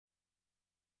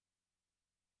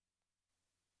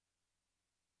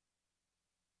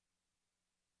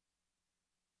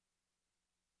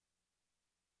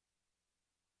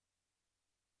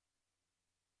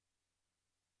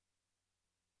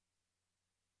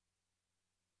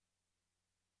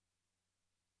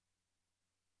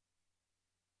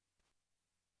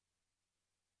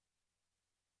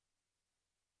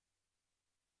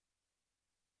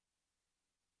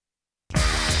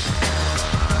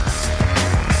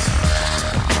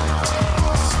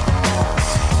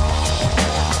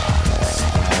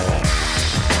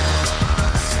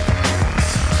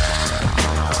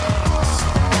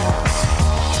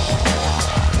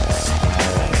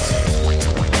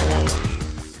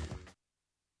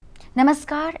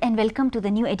Namaskar and welcome to the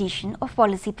new edition of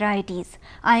Policy Priorities.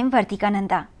 I am Vartika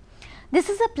Nanda. This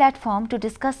is a platform to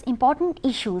discuss important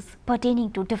issues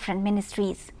pertaining to different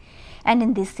ministries. And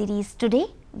in this series today,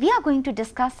 we are going to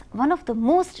discuss one of the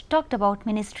most talked about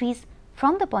ministries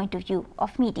from the point of view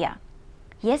of media.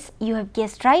 Yes, you have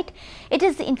guessed right, it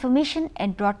is the Information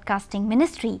and Broadcasting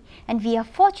Ministry, and we are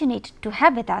fortunate to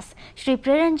have with us Shri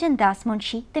Ranjan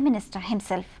Munshi, the Minister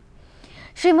himself.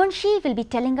 Shri Munshi will be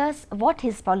telling us what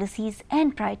his policies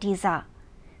and priorities are.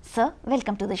 Sir,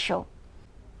 welcome to the show.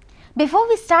 Before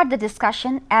we start the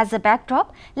discussion, as a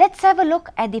backdrop, let's have a look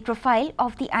at the profile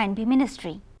of the INB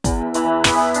Ministry.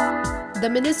 The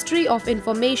Ministry of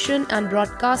Information and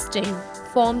Broadcasting,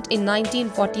 formed in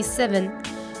 1947,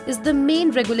 is the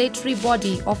main regulatory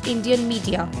body of Indian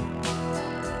media.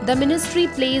 The ministry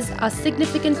plays a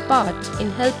significant part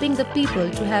in helping the people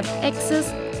to have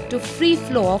access to free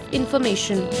flow of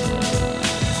information.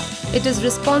 It is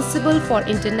responsible for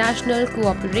international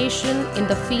cooperation in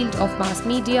the field of mass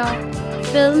media,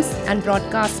 films and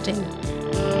broadcasting.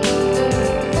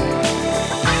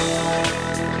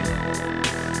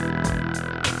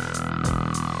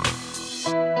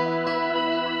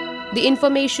 The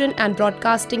Information and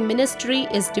Broadcasting Ministry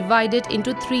is divided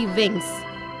into three wings: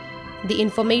 the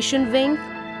Information Wing,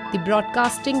 the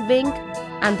Broadcasting Wing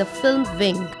and the Film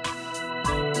Wing.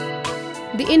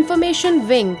 The Information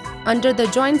Wing, under the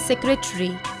Joint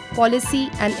Secretary, Policy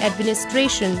and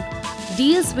Administration,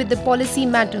 deals with the policy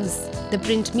matters, the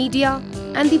print media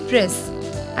and the press,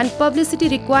 and publicity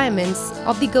requirements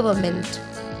of the government.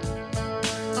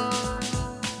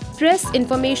 Press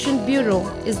Information Bureau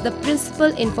is the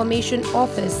principal information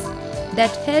office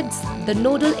that heads the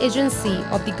nodal agency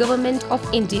of the Government of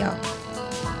India.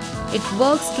 It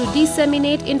works to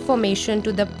disseminate information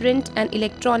to the print and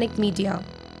electronic media.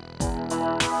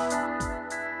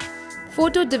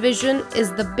 Photo Division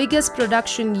is the biggest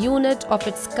production unit of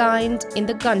its kind in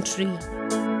the country.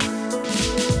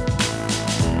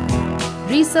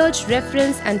 Research,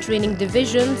 Reference and Training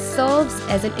Division serves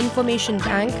as an information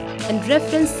bank and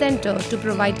reference center to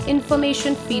provide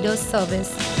information feeder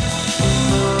service.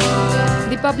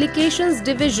 The Publications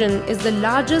Division is the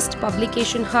largest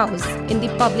publication house in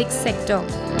the public sector.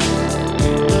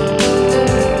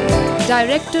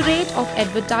 Directorate of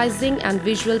Advertising and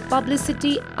Visual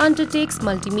Publicity undertakes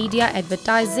multimedia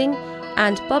advertising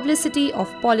and publicity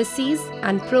of policies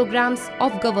and programs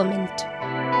of government.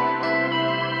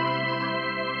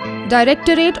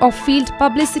 Directorate of Field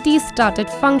Publicity started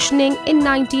functioning in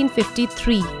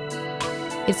 1953.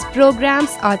 Its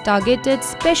programs are targeted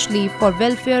specially for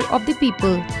welfare of the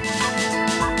people.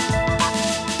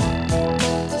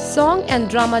 Song and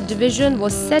Drama Division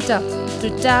was set up to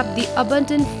tap the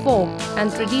abundant folk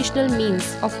and traditional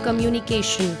means of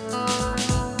communication.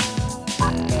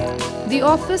 The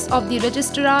Office of the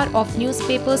Registrar of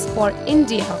Newspapers for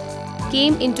India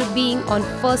came into being on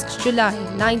 1st July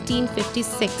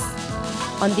 1956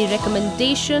 on the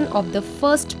recommendation of the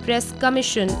First Press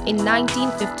Commission in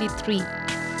 1953.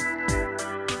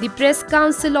 The Press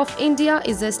Council of India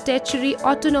is a statutory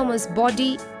autonomous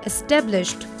body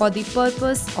established for the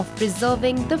purpose of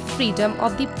preserving the freedom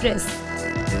of the press.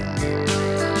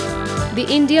 The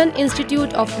Indian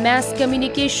Institute of Mass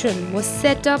Communication was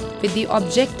set up with the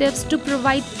objectives to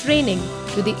provide training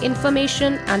to the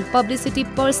information and publicity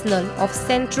personnel of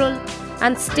central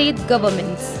and state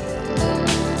governments.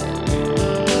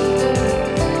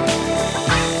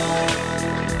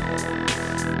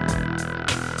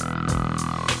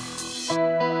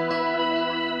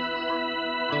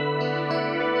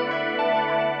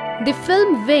 The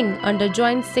Film Wing under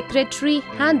Joint Secretary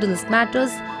handles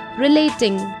matters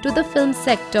relating to the film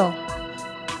sector.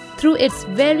 Through its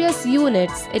various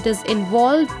units, it is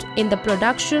involved in the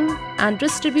production and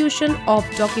distribution of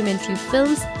documentary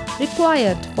films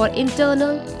required for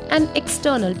internal and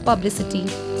external publicity.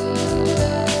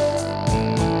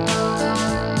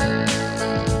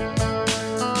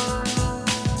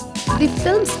 The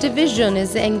Films Division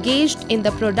is engaged in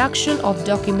the production of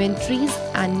documentaries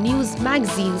and news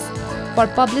magazines for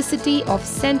publicity of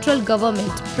central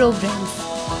government programs.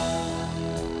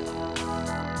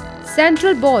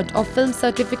 Central Board of Film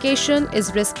Certification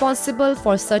is responsible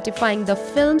for certifying the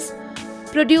films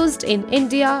produced in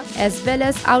India as well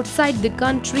as outside the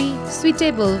country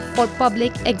suitable for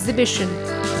public exhibition.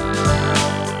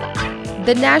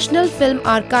 The National Film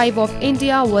Archive of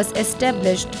India was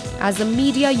established as a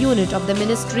media unit of the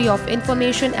Ministry of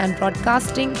Information and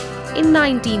Broadcasting in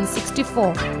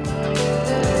 1964.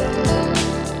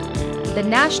 The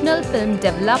National Film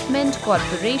Development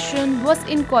Corporation was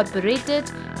incorporated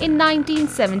in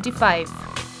 1975.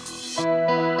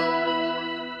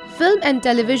 Film and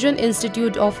Television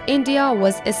Institute of India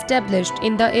was established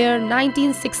in the year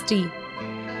 1960.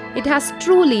 It has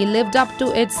truly lived up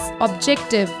to its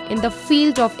objective in the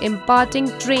field of imparting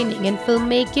training in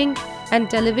filmmaking and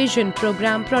television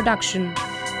program production.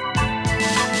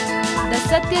 The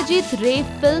Satyajit Ray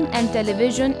Film and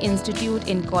Television Institute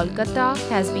in Kolkata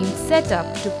has been set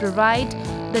up to provide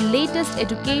the latest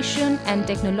education and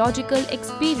technological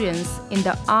experience in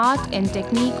the art and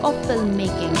technique of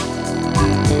filmmaking.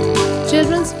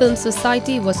 Children's Film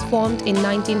Society was formed in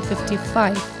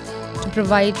 1955 to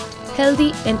provide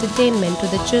healthy entertainment to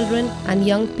the children and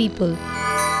young people.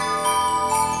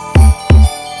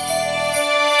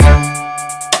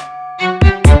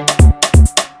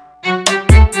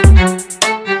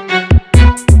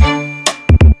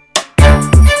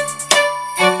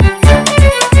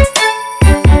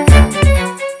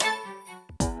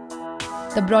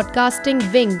 The Broadcasting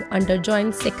Wing under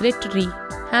Joint Secretary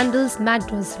handles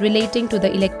matters relating to the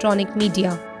electronic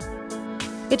media.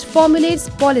 It formulates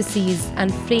policies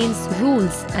and frames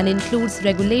rules and includes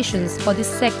regulations for this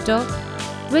sector,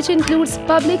 which includes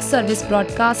public service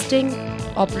broadcasting,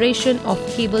 operation of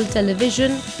cable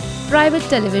television, private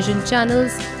television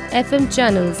channels, FM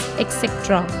channels,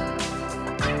 etc.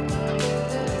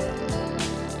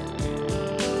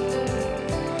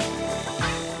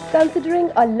 Considering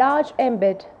a large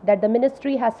ambit that the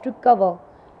ministry has to cover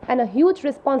and a huge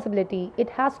responsibility it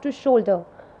has to shoulder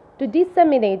to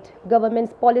disseminate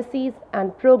government's policies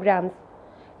and programs,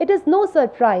 it is no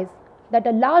surprise that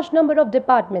a large number of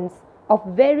departments of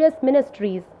various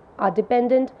ministries are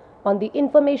dependent on the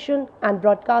Information and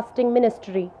Broadcasting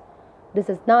Ministry. This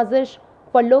is Nazish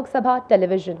for Lok Sabha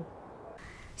Television.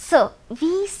 So,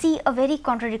 we see a very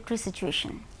contradictory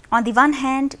situation. On the one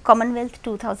hand, Commonwealth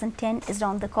 2010 is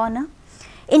round the corner.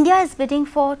 India is bidding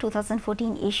for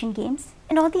 2014 Asian Games,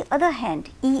 and on the other hand,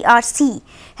 ERC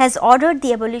has ordered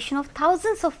the abolition of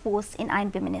thousands of posts in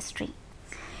INB ministry.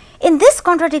 In this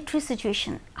contradictory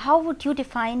situation, how would you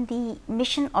define the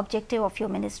mission objective of your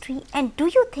ministry, and do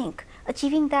you think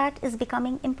achieving that is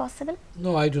becoming impossible?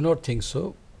 No, I do not think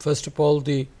so. First of all,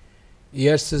 the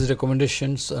ERC's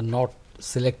recommendations are not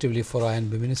selectively for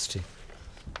INB ministry.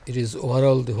 It is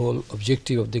overall the whole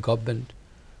objective of the government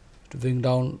to bring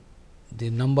down the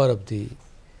number of the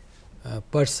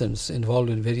persons involved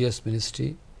in various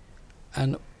ministry,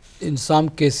 and in some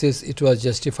cases it was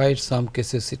justified, some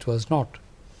cases it was not.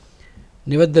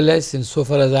 Nevertheless, in so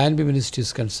far as INB ministry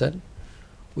is concerned,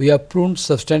 we have pruned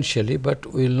substantially, but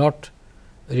we will not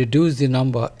reduce the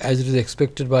number as it is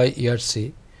expected by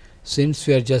ERC, since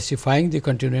we are justifying the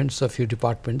continuance of few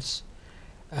departments,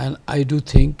 and I do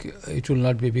think it will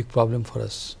not be a big problem for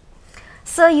us.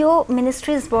 So, your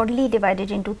ministry is broadly divided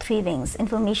into three wings: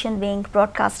 information wing,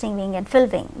 broadcasting wing and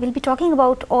film wing. We will be talking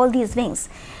about all these wings.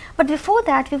 But before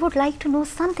that, we would like to know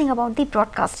something about the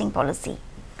broadcasting policy.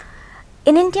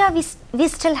 In India, we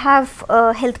still have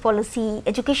a health policy,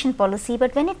 education policy,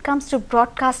 but when it comes to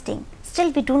broadcasting,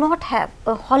 still we do not have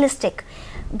a holistic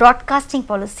broadcasting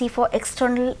policy for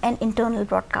external and internal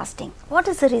broadcasting. What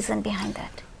is the reason behind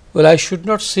that? Well, I should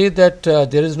not say that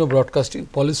there is no broadcasting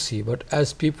policy, but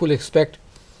as people expect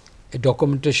a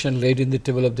documentation laid in the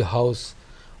table of the House,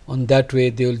 on that way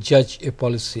they will judge a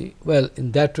policy. Well,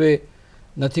 in that way,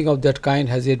 nothing of that kind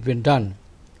has yet been done.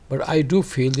 But I do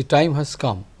feel the time has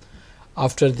come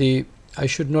after the, I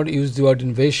should not use the word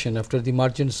invasion, after the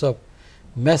emergence of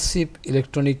massive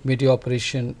electronic media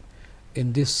operation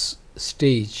in this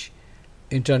stage,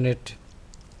 internet,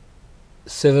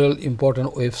 several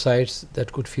important websites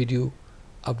that could feed you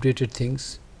updated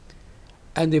things,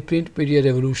 and the print media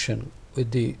revolution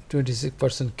with the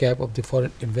 26% cap of the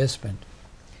foreign investment.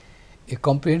 A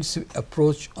comprehensive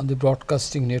approach on the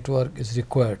broadcasting network is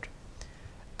required,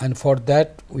 and for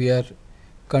that we are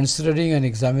considering and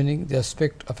examining the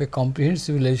aspect of a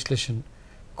comprehensive legislation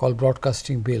called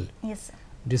Broadcasting Bill. Yes, sir.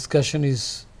 Discussion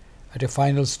is at a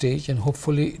final stage, and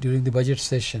hopefully during the budget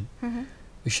session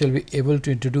we shall be able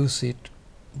to introduce it,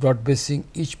 broad-basing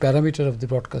each parameter of the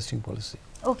broadcasting policy.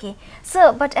 Okay.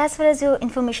 Sir, but as far as your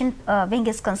information wing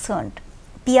is concerned,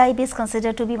 PIB is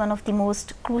considered to be one of the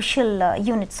most crucial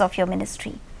units of your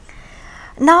ministry.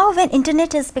 Now, when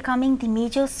internet is becoming the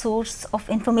major source of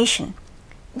information,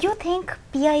 do you think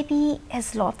PIB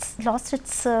has lost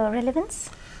its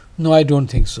relevance? No, I don't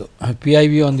think so.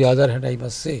 PIB, on the other hand, I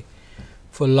must say,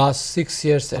 for last 6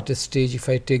 years at a stage, if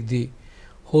I take the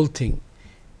whole thing,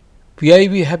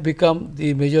 PIB have become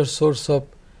the major source of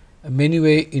many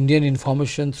way Indian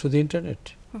information through the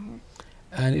internet.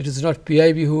 And it is not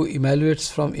PIB who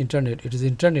evaluates from internet, it is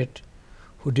internet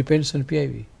who depends on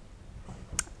PIB.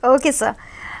 Okay, sir.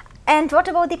 And what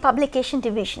about the publication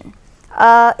division?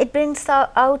 It brings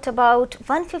out about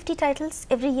 150 titles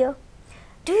every year.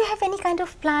 Do you have any kind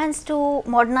of plans to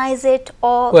modernize it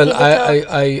or? Well,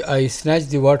 I snatched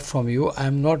the word from you. I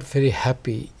am not very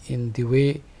happy in the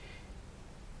way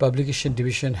publication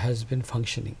division has been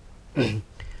functioning.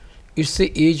 It's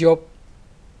the age of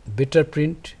better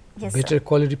print, Yes, better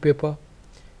quality paper,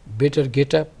 better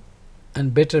get-up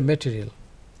and better material.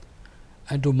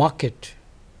 And to market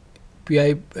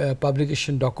PI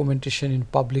publication documentation in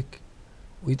public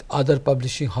with other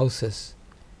publishing houses,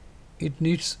 it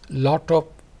needs lot of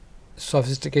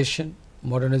sophistication,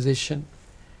 modernization.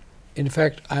 In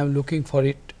fact, I am looking for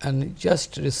it, and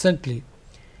just recently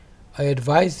I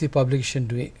advised the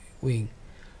publication wing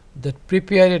that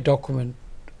prepare a document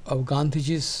of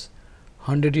Gandhiji's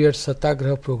 100-year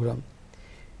Satyagraha program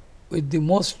with the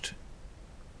most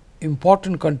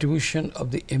important contribution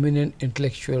of the eminent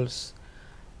intellectuals,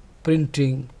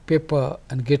 printing, paper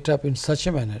and get up in such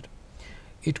a manner.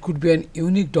 It could be an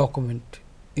unique document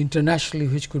internationally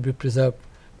which could be preserved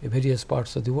in various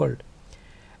parts of the world.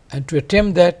 And to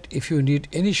attempt that, if you need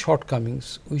any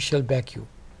shortcomings, we shall back you.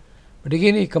 But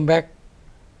again, we come back,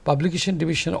 publication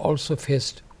division also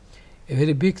faced a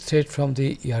very big threat from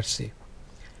the ERC.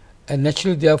 And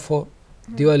naturally, therefore,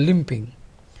 they were limping.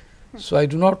 So I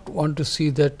do not want to see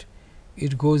that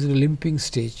it goes in a limping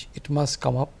stage. It must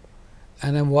come up,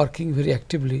 and I am working very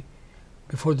actively.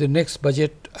 Before the next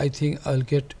budget, I think I will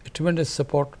get a tremendous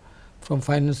support from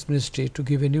Finance Ministry to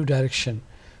give a new direction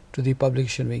to the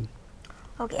publication wing.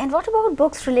 Okay, and what about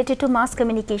books related to mass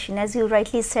communication? As you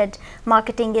rightly said,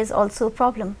 marketing is also a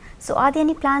problem. So are there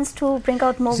any plans to bring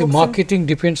out more books? Marketing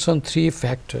depends on three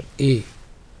factors: A,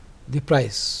 the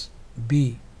price;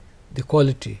 B, the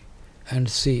quality; and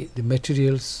C, the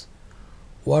materials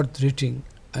worth reading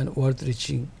and worth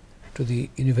reaching to the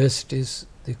universities,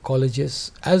 the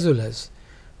colleges, as well as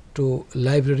to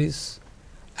libraries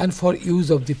and for use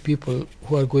of the people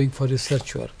who are going for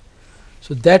research work.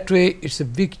 So that way it's a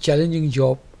big challenging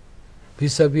job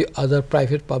vis-a-vis other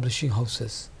private publishing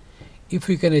houses. If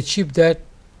we can achieve that,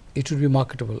 it will be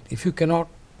marketable. If you cannot,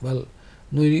 well,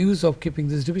 no use of keeping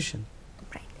this division.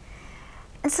 Right.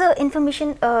 And so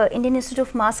Indian Institute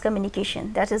of Mass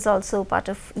Communication, that is also part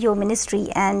of your ministry,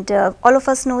 and all of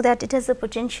us know that it has the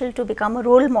potential to become a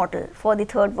role model for the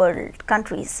third world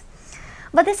countries.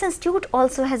 But this institute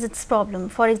also has its problem.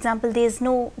 For example, there is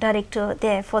no director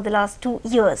there for the last 2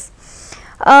 years.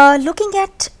 Looking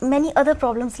at many other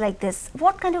problems like this,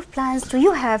 what kind of plans do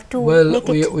you have to make it?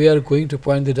 Well, we are going to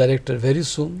appoint the director very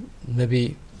soon,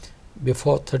 maybe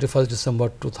before 31st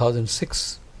December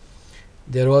 2006.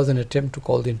 There was an attempt to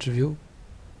call the interview.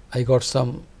 I got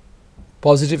some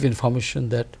positive information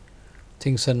that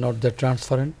things are not that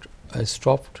transparent. I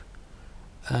stopped,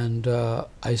 and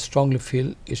I strongly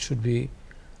feel it should be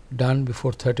done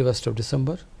before 31st of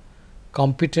December.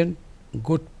 Competent,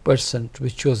 good person to be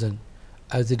chosen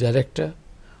as the director,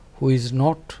 who is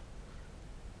not,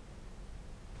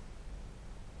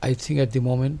 I think at the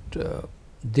moment,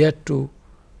 there to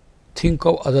think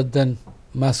of other than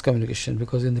mass communication,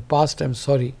 because in the past, I am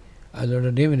sorry, I will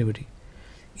not name anybody,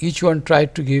 each one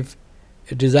tried to give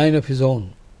a design of his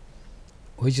own,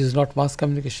 which is not mass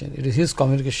communication. It is his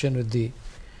communication with the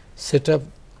setup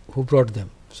who brought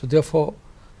them. So therefore,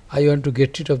 I want to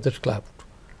get rid of that cloud,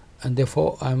 and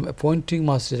therefore I am appointing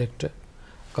mass director,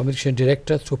 communication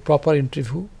director through proper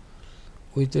interview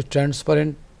with a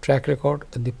transparent track record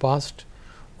in the past,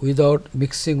 without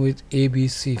mixing with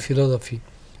ABC philosophy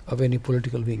of any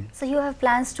political wing. So you have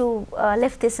plans to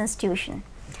lift this institution.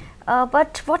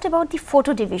 But what about the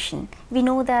photo division? We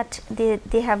know that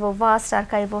they have a vast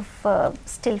archive of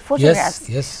still photographs.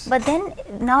 Yes. But then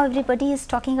now everybody is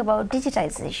talking about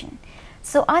digitization.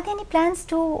 So are there any plans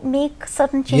to make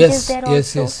certain changes there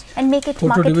also and make it photo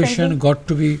market division friendly? got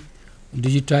to be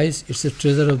digitized. It's a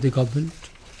treasure of the government,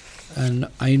 and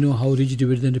I know how rich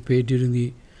dividend paid during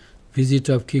the visit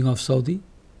of King of Saudi,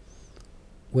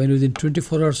 when within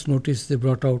 24 hours notice they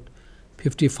brought out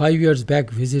 55 years back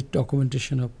visit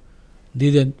documentation of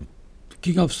the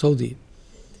King of Saudi.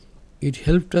 It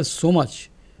helped us so much.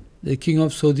 The King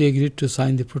of Saudi agreed to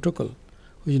sign the protocol,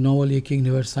 which normally a king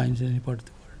never signs in any part of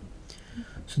the world.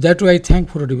 So that way I thank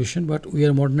photo division, but we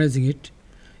are modernizing it.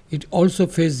 It also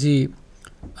faces the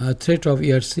threat of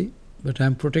ERC, but I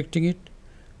am protecting it.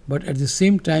 But at the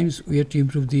same time, we have to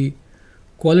improve the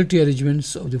quality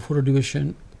arrangements of the photo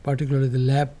division, particularly the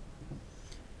lab.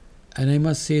 And I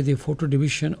must say the photo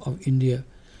division of India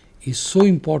is so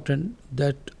important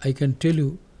that I can tell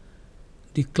you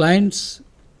the clients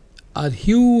are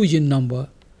huge in number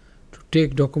to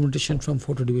take documentation from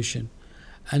photo division.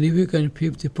 And if you can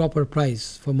give the proper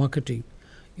price for marketing,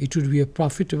 it would be a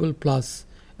profitable plus,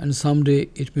 and someday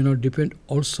it may not depend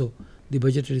also the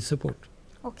budgetary support.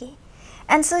 Okay.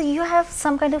 And so you have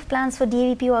some kind of plans for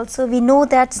DAVP also. We know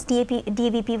that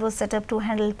DAVP was set up to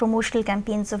handle promotional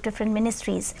campaigns of different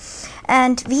ministries,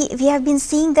 and we have been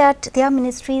seeing that there are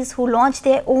ministries who launch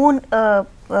their own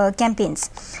campaigns.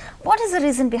 What is the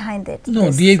reason behind that? No,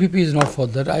 DAVP is not for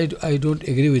that. I don't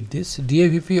agree with this.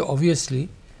 DAVP obviously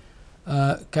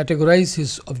categorize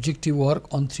his objective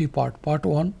work on three parts. Part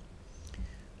one,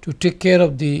 to take care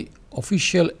of the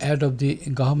official ad of the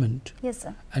government, yes,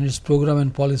 sir, and its program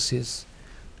and policies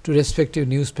to respective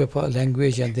newspaper,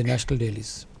 language and the national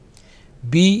dailies.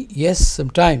 B, yes,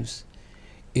 sometimes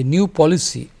a new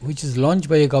policy which is launched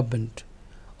by a government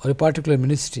or a particular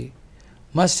ministry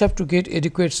must have to get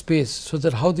adequate space so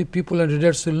that how the people and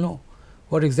readers will know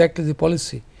what exactly the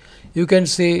policy. You can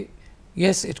say,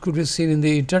 yes, it could be seen in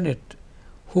the internet.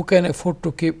 Who can afford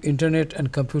to keep internet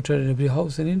and computer in every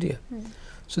house in India?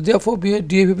 So therefore,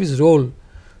 DAVP's role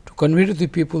to convey to the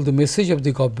people the message of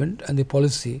the government and the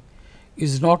policy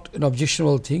is not an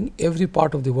objectionable thing. Every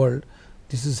part of the world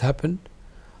this has happened.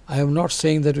 I am not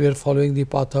saying that we are following the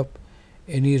path of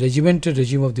any regimented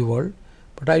regime of the world,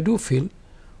 but I do feel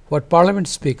what Parliament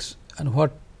speaks and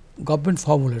what government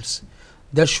formulates,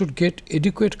 that should get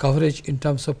adequate coverage in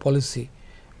terms of policy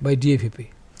by DAVP.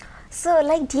 So,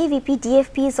 like DAVP,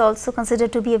 DFP is also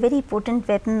considered to be a very potent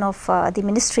weapon of the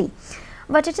ministry,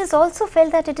 but it is also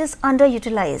felt that it is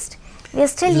underutilized. We are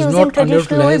still using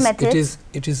traditional old methods.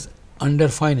 It is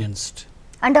underfinanced.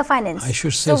 Underfinanced. I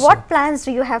should say so. What plans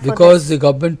do you have for this? Because the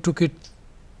government took it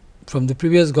from the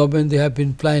previous government, they have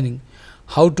been planning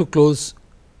how to close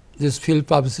this field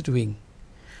publicity wing,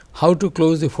 how to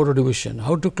close the photo division,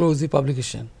 how to close the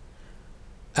publication.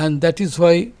 And that is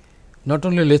why not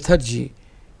only lethargy,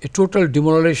 a total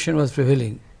demoralization was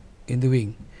prevailing in the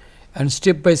wing, and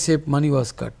step by step money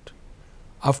was cut.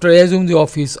 After I assumed the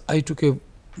office, I took a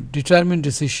determined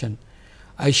decision.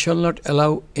 I shall not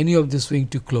allow any of this wing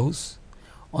to close.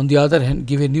 On the other hand,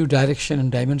 give a new direction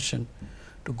and dimension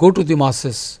to go to the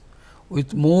masses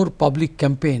with more public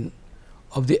campaign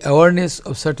of the awareness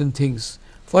of certain things.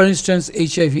 For instance,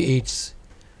 HIV/AIDS,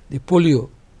 the polio,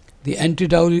 the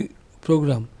anti-dowry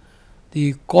program,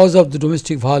 the cause of the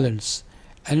domestic violence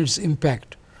and its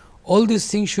impact. All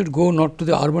these things should go not to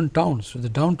the urban towns,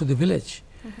 down to the village,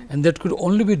 and that could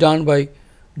only be done by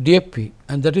DFP,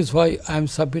 and that is why I am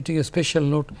submitting a special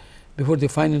note before the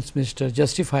finance minister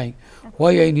justifying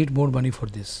why I need more money for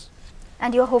this.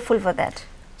 And you are hopeful for that?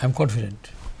 I am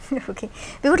confident. Okay.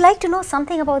 We would like to know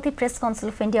something about the Press Council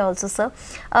of India also, sir.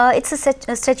 It's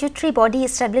a statutory body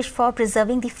established for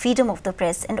preserving the freedom of the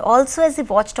press and also as the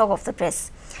watchdog of the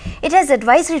press. It has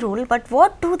advisory role, but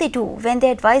what do they do when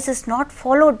their advice is not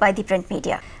followed by the print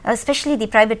media, especially the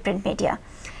private print media?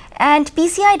 And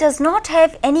PCI does not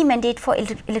have any mandate for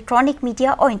electronic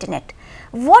media or internet.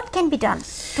 What can be done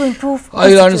to improve I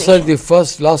will answer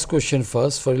the last question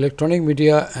first. For electronic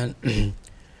media and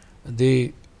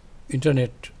the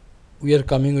internet, we are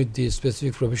coming with the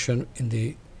specific provision in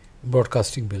the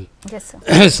broadcasting bill. Yes,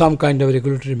 sir. Some kind of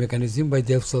regulatory mechanism by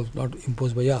themselves, not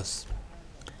imposed by us.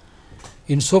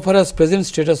 Insofar as present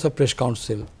status of Press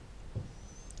Council,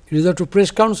 it is up to Press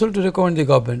Council to recommend the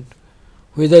government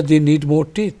whether they need more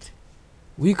teeth.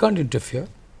 We can't interfere.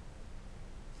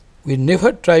 We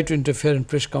never try to interfere in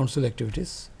Press Council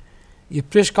activities. If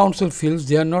Press Council feels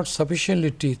they are not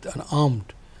sufficiently teeth and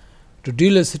armed to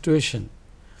deal a situation,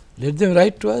 let them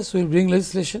write to us, we will bring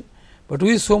legislation, but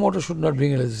we so modo should not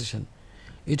bring a legislation.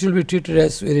 It will be treated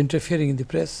as we are interfering in the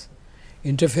press,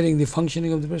 interfering in the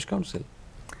functioning of the Press Council.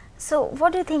 So,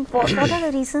 what do you think, what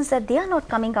are the reasons that they are not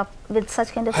coming up with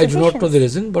such kind of I suggestions? do not know the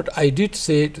reason, but I did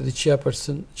say to the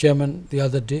chairman the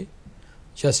other day,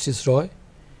 Justice Roy,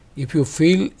 if you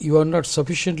feel you are not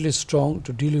sufficiently strong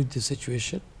to deal with the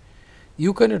situation,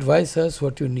 you can advise us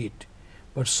what you need.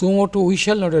 But so modo we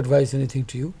shall not advise anything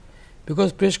to you,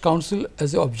 because Press Council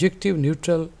has an objective,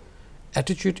 neutral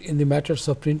attitude in the matters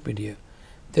of print media.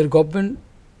 Their government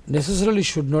necessarily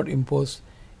should not impose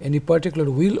any particular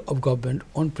will of government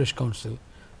on Press Council.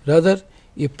 Rather,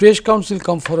 if Press Council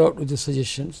come forward with the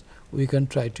suggestions, we can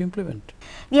try to implement.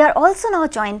 We are also now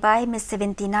joined by Ms.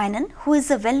 Sevanti Nayanan, who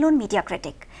is a well-known media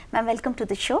critic. Ma'am, welcome to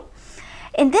the show.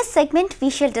 In this segment,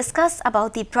 we shall discuss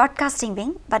about the broadcasting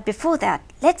wing, but before that,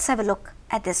 let's have a look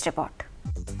at this report.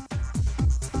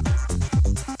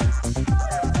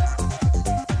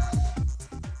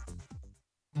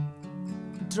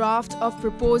 Draft of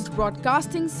Proposed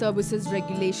Broadcasting Services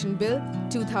Regulation Bill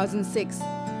 2006.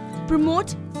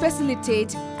 Promote,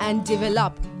 facilitate and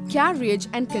develop carriage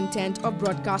and content of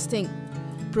broadcasting.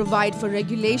 provide for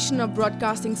regulation of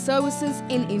broadcasting services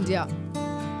in India,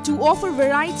 to offer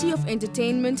variety of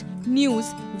entertainment,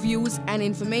 news, views and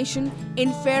information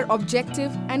in fair,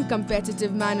 objective and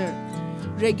competitive manner,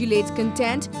 regulate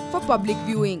content for public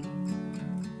viewing,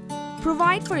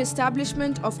 provide for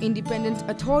establishment of independent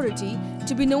authority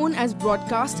to be known as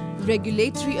Broadcast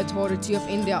Regulatory Authority of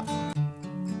India.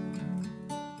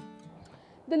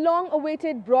 The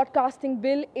long-awaited broadcasting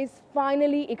bill is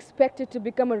finally expected to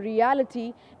become a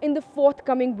reality in the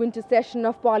forthcoming winter session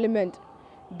of Parliament.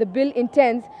 The bill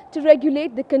intends to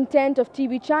regulate the content of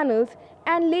TV channels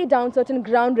and lay down certain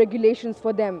ground regulations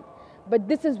for them. But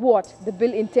this is what the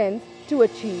bill intends to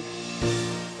achieve.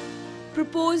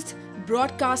 Proposed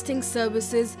Broadcasting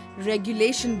Services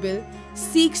Regulation Bill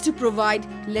seeks to provide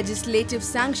legislative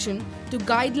sanction to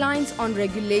guidelines on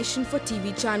regulation for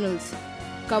TV channels,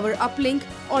 cover uplink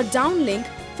or downlink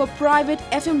for private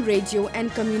FM radio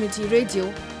and community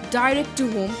radio,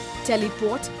 direct-to-home,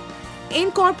 teleport,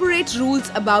 incorporate rules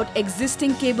about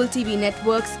existing cable TV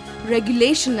networks,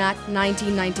 Regulation Act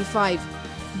 1995,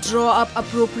 draw up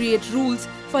appropriate rules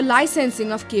for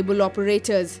licensing of cable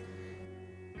operators.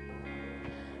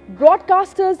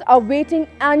 Broadcasters are waiting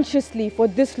anxiously for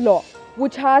this law,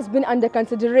 which has been under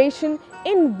consideration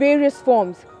in various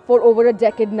forms for over a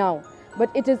decade now. But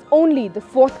it is only the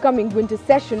forthcoming winter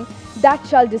session that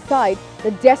shall decide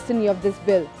the destiny of this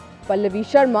bill. Pallavi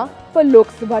Sharma for Lok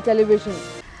Sabha Television.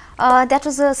 That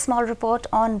was a small report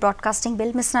on broadcasting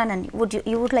bill. Ms. Nanan,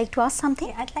 you would like to ask something?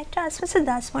 Yeah, I'd like to ask Mr.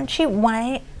 Munshi,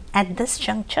 why at this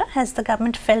juncture has the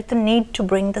government felt the need to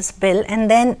bring this bill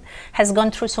and then has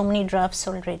gone through so many drafts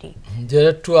already? There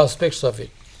are two aspects of it.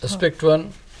 Aspect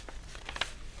one,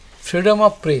 freedom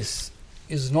of press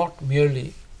is not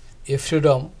merely a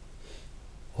freedom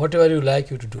whatever you like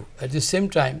you to do. At the same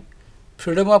time,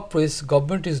 freedom of press,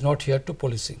 government is not here to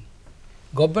policing.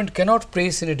 Government cannot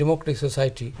place in a democratic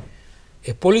society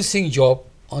a policing job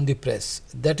on the press.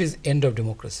 That is end of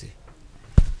democracy.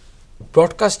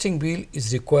 Broadcasting bill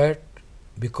is required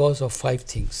because of 5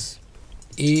 things.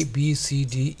 A, B, C,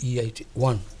 D, E, I, T.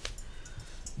 1.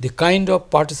 The kind of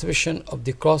participation of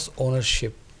the cross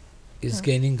ownership is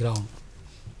gaining ground.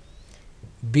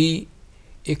 B,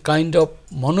 a kind of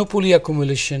monopoly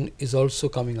accumulation is also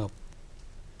coming up.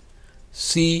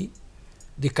 C,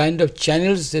 the kind of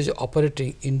channels that are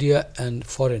operating India and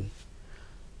foreign.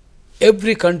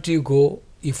 Every country you go,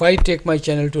 if I take my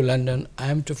channel to London,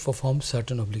 I am to perform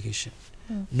certain obligation.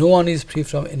 No one is free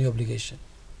from any obligation.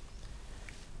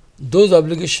 Those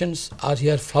obligations are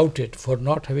here flouted for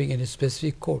not having any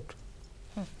specific code.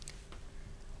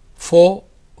 4,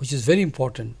 which is very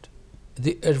important,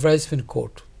 the advertisement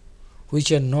code,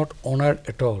 which are not honored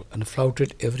at all and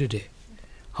flouted every day.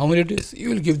 How many days? You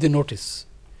will give the notice.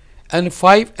 And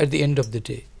 5, at the end of the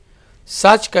day.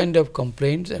 Such kind of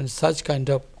complaints and such kind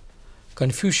of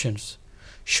confusions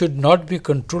should not be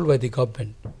controlled by the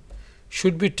government,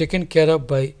 should be taken care of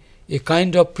by a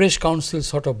kind of press council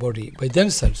sort of body, by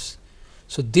themselves.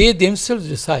 So they themselves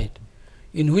decide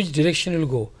in which direction it will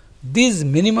go. This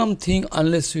minimum thing,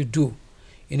 unless we do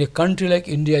in a country like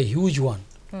India, a huge one,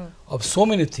 of so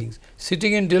many things.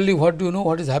 Sitting in Delhi, what do you know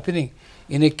what is happening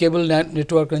in a cable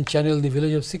network and channel in the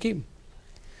village of Sikkim?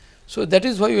 So that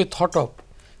is why we thought of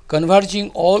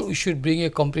converging all. We should bring a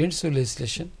comprehensive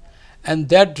legislation, and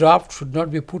that draft should not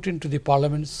be put into the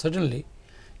parliament suddenly.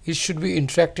 It should be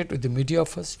interacted with the media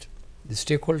first, the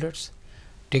stakeholders,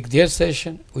 take their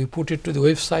session, we put it to the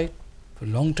website for a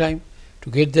long time to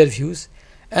get their views,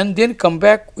 and then come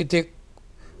back with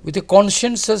a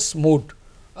consensus mode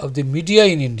of the media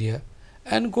in India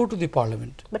and go to the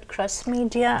parliament. But cross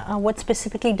media, what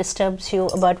specifically disturbs you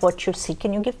about what you see?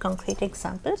 Can you give concrete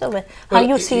examples of how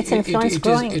you see its influence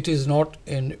growing? It is not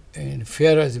in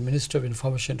fair as a Minister of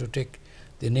Information to take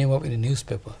the name of any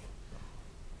newspaper.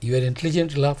 You are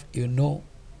intelligent enough, you know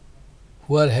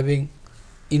who are having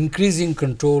increasing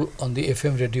control on the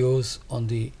FM radios, on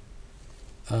the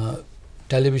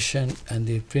television and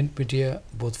the print media,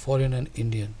 both foreign and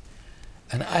Indian.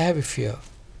 And I have a fear,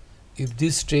 if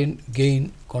this trend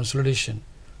gain consolidation,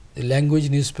 the language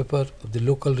newspaper of the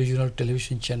local regional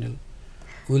television channel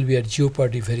will be at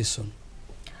jeopardy very soon.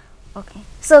 Okay.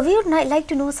 So we would like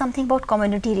to know something about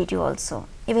community radio also.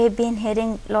 We have been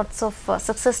hearing lots of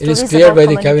success stories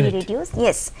about community radios.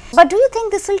 Yes. But do you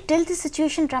think this will tilt the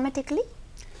situation dramatically?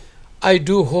 I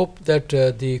do hope that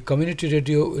the community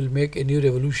radio will make a new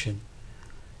revolution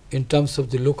in terms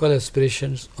of the local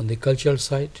aspirations on the cultural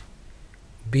side.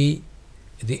 B,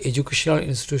 the educational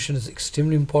institution is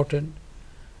extremely important.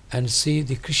 And C,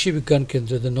 the Krishi Vigyan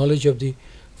Kendra, the knowledge of the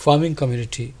farming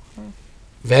community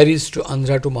varies to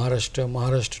Andhra to Maharashtra,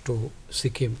 Maharashtra to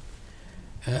Sikkim.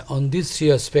 On these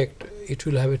three aspects, it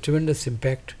will have a tremendous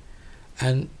impact,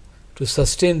 and to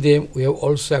sustain them, we have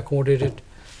also accommodated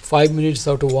 5 minutes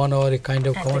out of 1 hour, a kind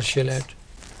of commercial ad.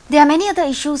 There are many other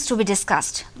issues to be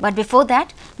discussed, but before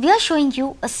that, we are showing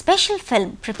you a special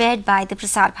film prepared by the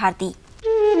Prasar Bharati.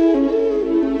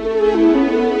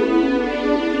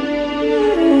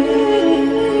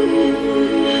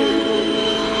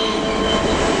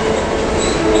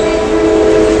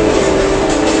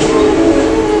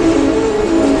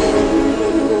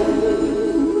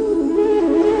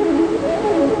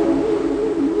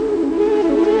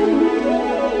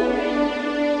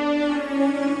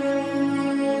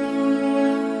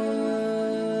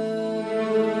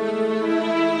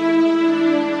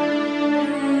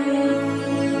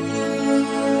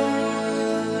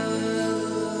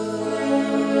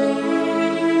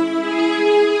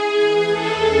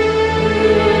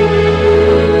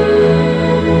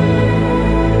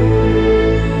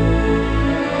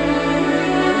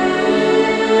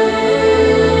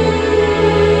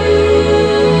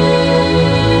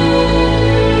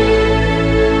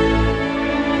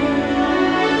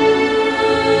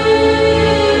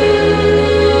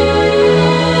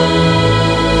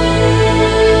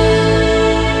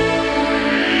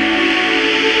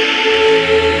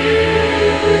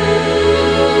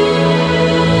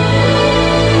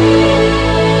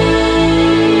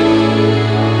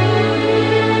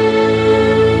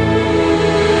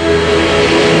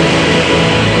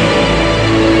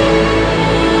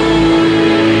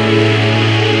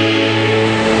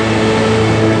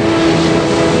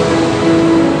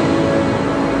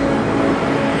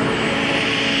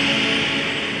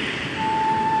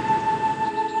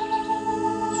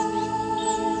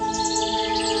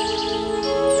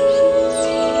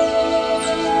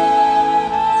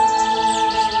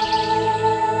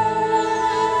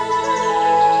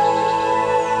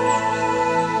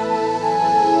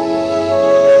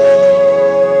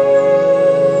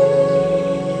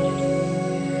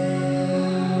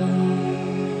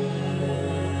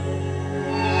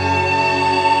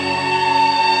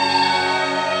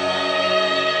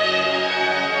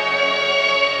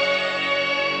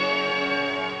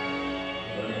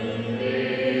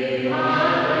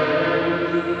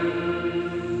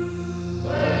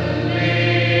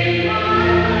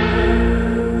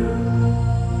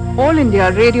 All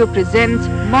India Radio presents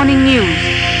Morning News.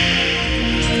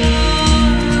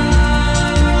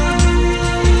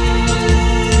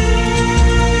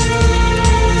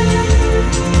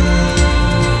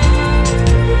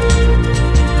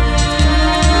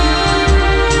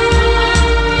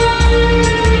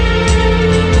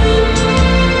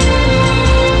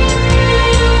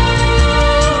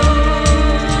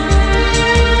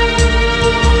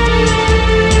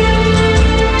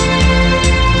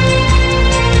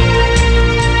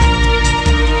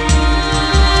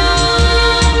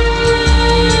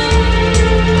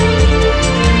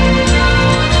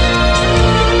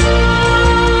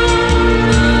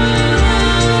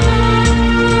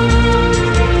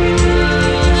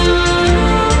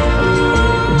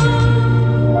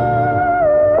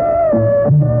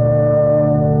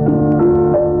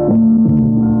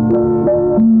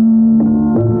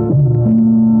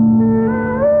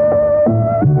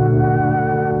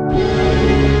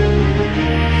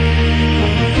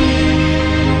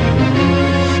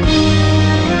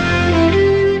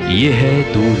 ये है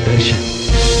दूरदर्शन।